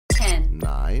10,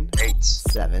 9, 8,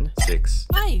 7, 6,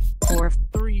 5, 4,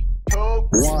 3, 2,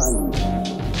 1.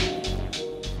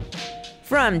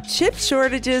 From chip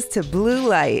shortages to blue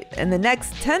light, in the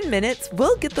next 10 minutes,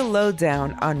 we'll get the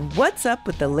lowdown on what's up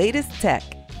with the latest tech.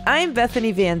 I'm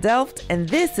Bethany Van Delft, and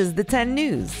this is the 10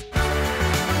 News.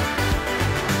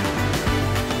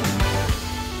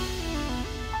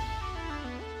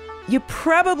 You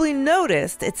probably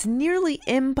noticed it's nearly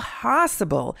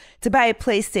impossible to buy a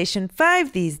PlayStation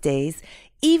 5 these days,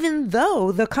 even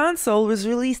though the console was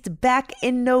released back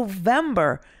in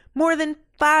November, more than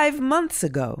 5 months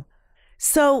ago.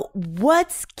 So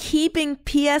what's keeping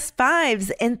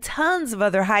PS5s and tons of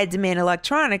other high-demand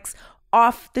electronics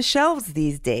off the shelves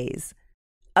these days?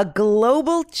 A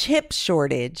global chip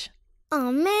shortage.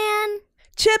 Oh, man.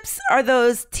 Chips are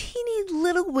those teeny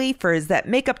little wafers that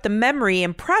make up the memory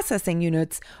and processing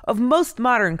units of most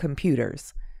modern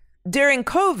computers. During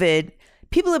COVID,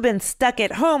 people have been stuck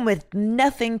at home with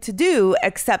nothing to do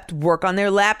except work on their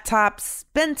laptops,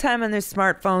 spend time on their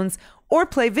smartphones, or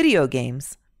play video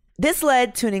games. This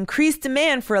led to an increased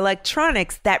demand for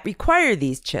electronics that require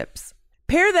these chips.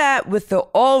 Pair that with the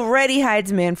already high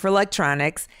demand for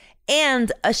electronics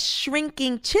and a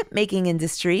shrinking chip-making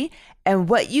industry, and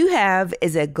what you have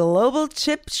is a global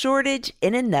chip shortage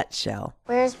in a nutshell.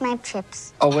 Where's my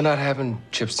chips? Oh, we're not having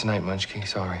chips tonight, Munchkin.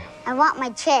 Sorry. I want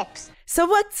my chips. So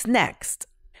what's next?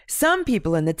 Some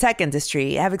people in the tech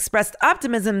industry have expressed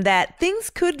optimism that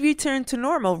things could return to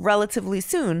normal relatively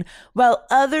soon, while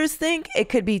others think it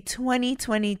could be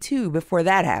 2022 before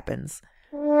that happens.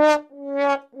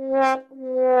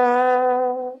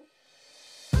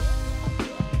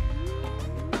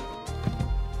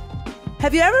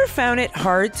 Have you ever found it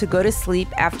hard to go to sleep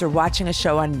after watching a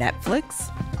show on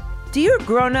Netflix? Do your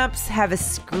grown-ups have a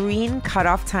screen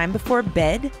cutoff time before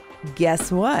bed?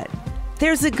 Guess what?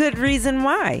 There's a good reason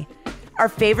why. Our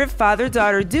favorite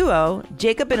father-daughter duo,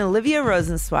 Jacob and Olivia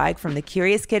Rozencwaig from the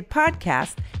Curious Kid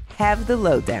podcast, have the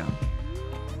lowdown.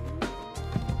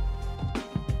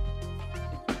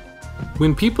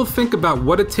 When people think about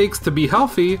what it takes to be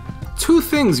healthy, two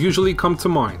things usually come to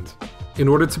mind. In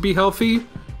order to be healthy,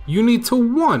 you need to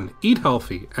 1. Eat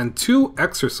healthy, and 2.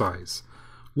 Exercise.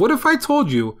 What if I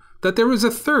told you that there is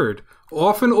a third,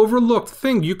 often overlooked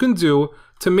thing you can do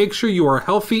to make sure you are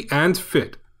healthy and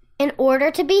fit? In order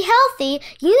to be healthy,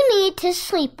 you need to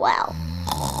sleep well.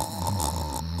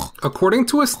 According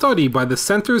to a study by the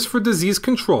Centers for Disease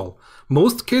Control,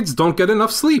 most kids don't get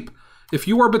enough sleep. If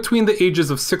you are between the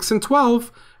ages of 6 and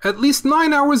 12, at least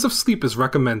 9 hours of sleep is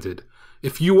recommended.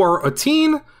 If you are a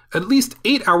teen, at least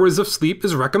 8 hours of sleep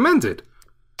is recommended.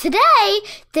 Today,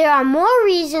 there are more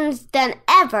reasons than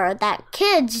ever that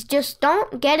kids just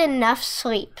don't get enough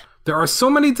sleep. There are so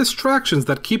many distractions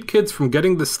that keep kids from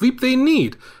getting the sleep they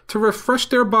need to refresh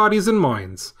their bodies and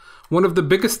minds. One of the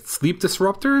biggest sleep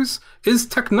disruptors is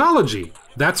technology.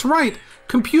 That's right,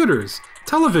 computers,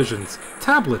 televisions,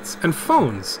 tablets, and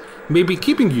phones may be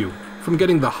keeping you from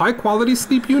getting the high-quality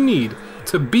sleep you need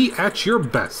to be at your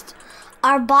best.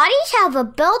 Our bodies have a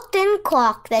built-in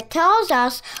clock that tells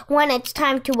us when it's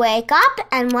time to wake up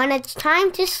and when it's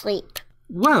time to sleep.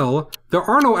 Well, there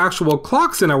are no actual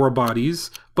clocks in our bodies,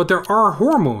 but there are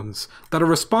hormones that are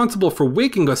responsible for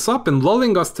waking us up and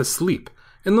lulling us to sleep.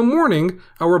 In the morning,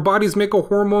 our bodies make a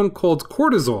hormone called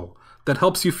cortisol that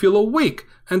helps you feel awake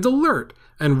and alert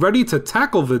and ready to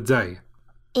tackle the day.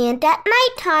 And at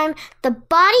nighttime, the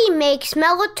body makes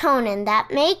melatonin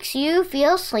that makes you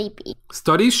feel sleepy.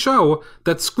 Studies show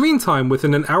that screen time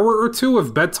within an hour or two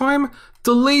of bedtime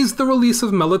delays the release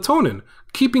of melatonin,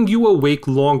 keeping you awake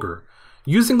longer.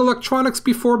 Using electronics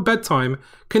before bedtime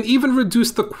can even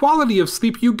reduce the quality of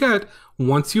sleep you get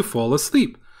once you fall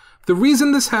asleep. The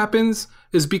reason this happens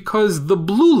is because the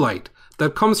blue light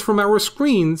that comes from our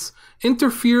screens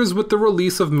interferes with the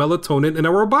release of melatonin in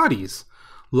our bodies.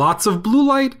 Lots of blue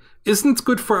light isn't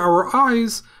good for our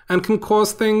eyes and can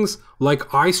cause things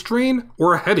like eye strain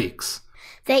or headaches.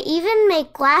 They even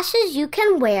make glasses you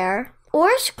can wear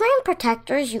or screen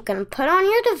protectors you can put on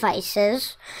your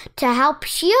devices to help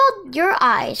shield your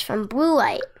eyes from blue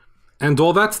light. And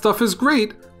all that stuff is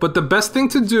great, but the best thing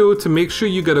to do to make sure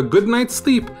you get a good night's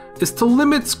sleep is to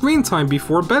limit screen time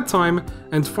before bedtime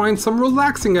and find some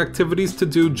relaxing activities to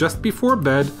do just before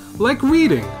bed, like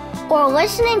reading. Or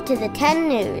listening to the 10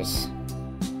 News.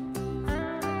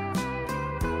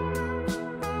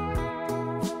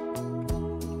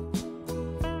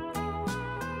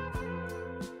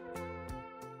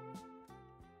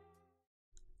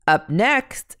 Up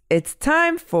next, it's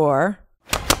time for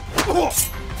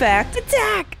Fact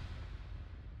Attack!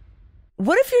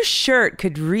 What if your shirt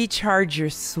could recharge your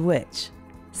Switch?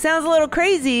 Sounds a little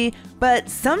crazy, but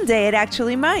someday it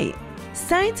actually might.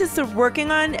 Scientists are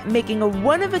working on making a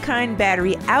one-of-a-kind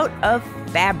battery out of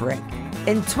fabric.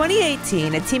 In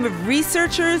 2018, a team of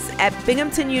researchers at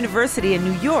Binghamton University in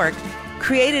New York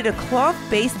created a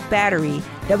cloth-based battery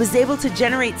that was able to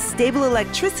generate stable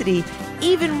electricity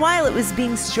even while it was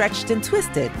being stretched and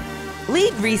twisted.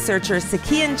 Lead researcher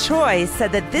Sakian Choi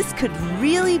said that this could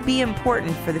really be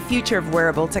important for the future of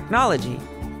wearable technology.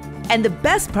 And the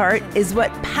best part is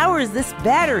what powers this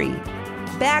battery: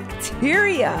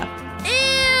 bacteria.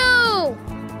 Ew!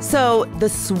 So the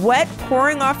sweat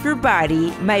pouring off your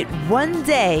body might one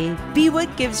day be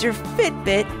what gives your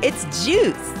Fitbit its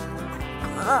juice.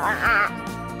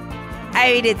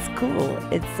 I mean, it's cool,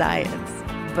 it's science,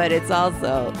 but it's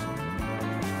also...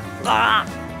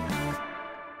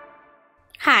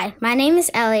 Hi, my name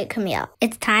is Elliot Camille.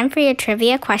 It's time for your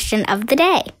trivia question of the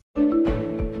day.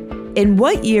 In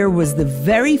what year was the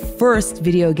very first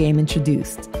video game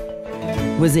introduced?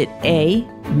 Was it A,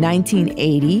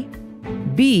 1980,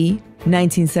 B,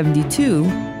 1972,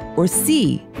 or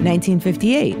C,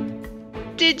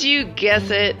 1958? Did you guess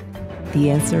it?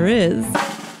 The answer is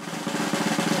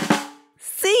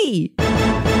C.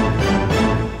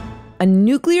 A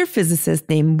nuclear physicist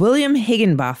named William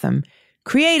Higginbotham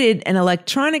created an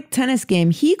electronic tennis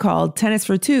game he called Tennis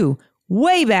for Two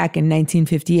way back in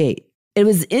 1958. It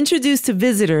was introduced to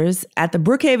visitors at the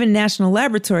Brookhaven National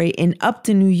Laboratory in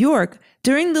Upton, New York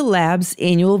during the lab's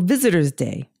annual Visitors'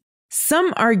 Day.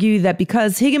 Some argue that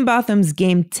because Higginbotham's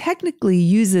game technically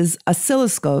uses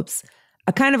oscilloscopes,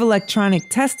 a kind of electronic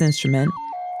test instrument,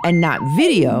 and not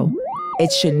video,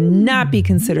 it should not be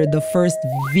considered the first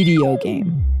video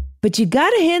game. But you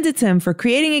gotta hand it to him for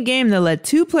creating a game that let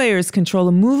two players control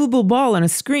a movable ball on a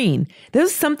screen. That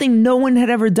was something no one had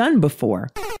ever done before.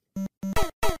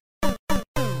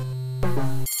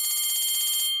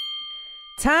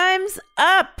 Time's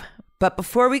up! But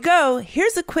before we go,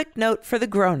 here's a quick note for the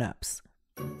grown-ups.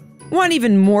 Want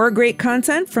even more great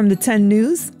content from the 10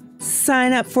 News?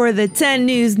 Sign up for the 10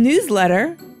 News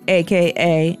newsletter,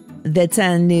 aka the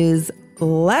 10 News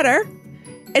letter.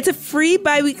 It's a free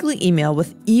bi-weekly email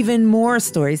with even more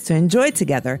stories to enjoy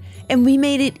together, and we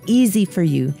made it easy for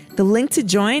you. The link to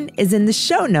join is in the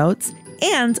show notes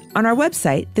and on our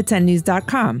website,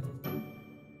 the10news.com.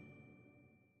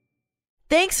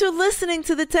 Thanks for listening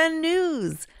to the 10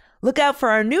 News. Look out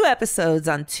for our new episodes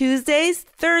on Tuesdays,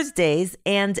 Thursdays,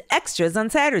 and extras on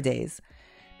Saturdays.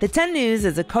 The 10 News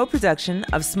is a co-production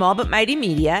of Small But Mighty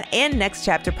Media and Next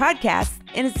Chapter Podcasts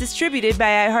and is distributed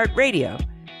by iHeartRadio.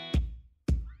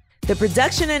 The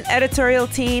production and editorial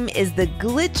team is the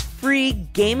glitch-free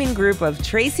gaming group of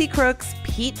Tracy Crooks,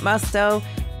 Pete Musto,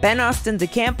 Ben Austin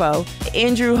DeCampo,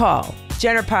 Andrew Hall,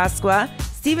 Jenner Pasqua,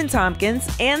 Stephen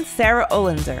Tompkins, and Sarah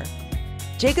Olander.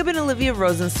 Jacob and Olivia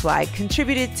Rozencwaig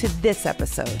contributed to this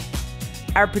episode.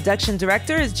 Our production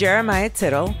director is Jeremiah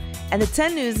Tittle, and the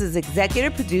 10 News is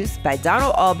executive produced by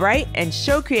Donald Albright and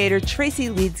show creator Tracy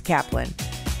Leeds Kaplan.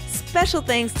 Special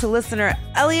thanks to listener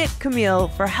Elliot Camille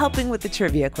for helping with the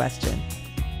trivia question.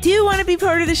 Do you want to be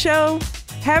part of the show?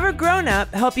 Have a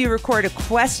grown-up help you record a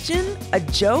question, a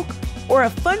joke, or a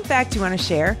fun fact you want to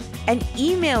share, and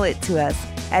email it to us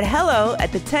at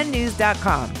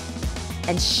hello@the10news.com.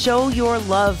 And show your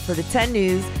love for the 10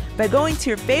 News by going to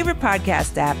your favorite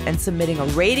podcast app and submitting a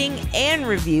rating and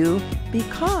review,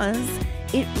 because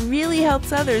it really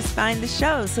helps others find the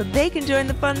show so they can join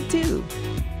the fun too.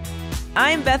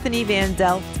 I'm Bethany Van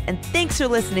Delft, and thanks for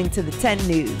listening to the 10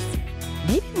 News.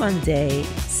 Maybe one day,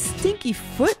 stinky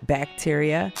foot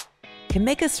bacteria can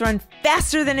make us run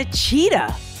faster than a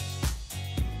cheetah.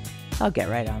 I'll get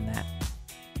right on that.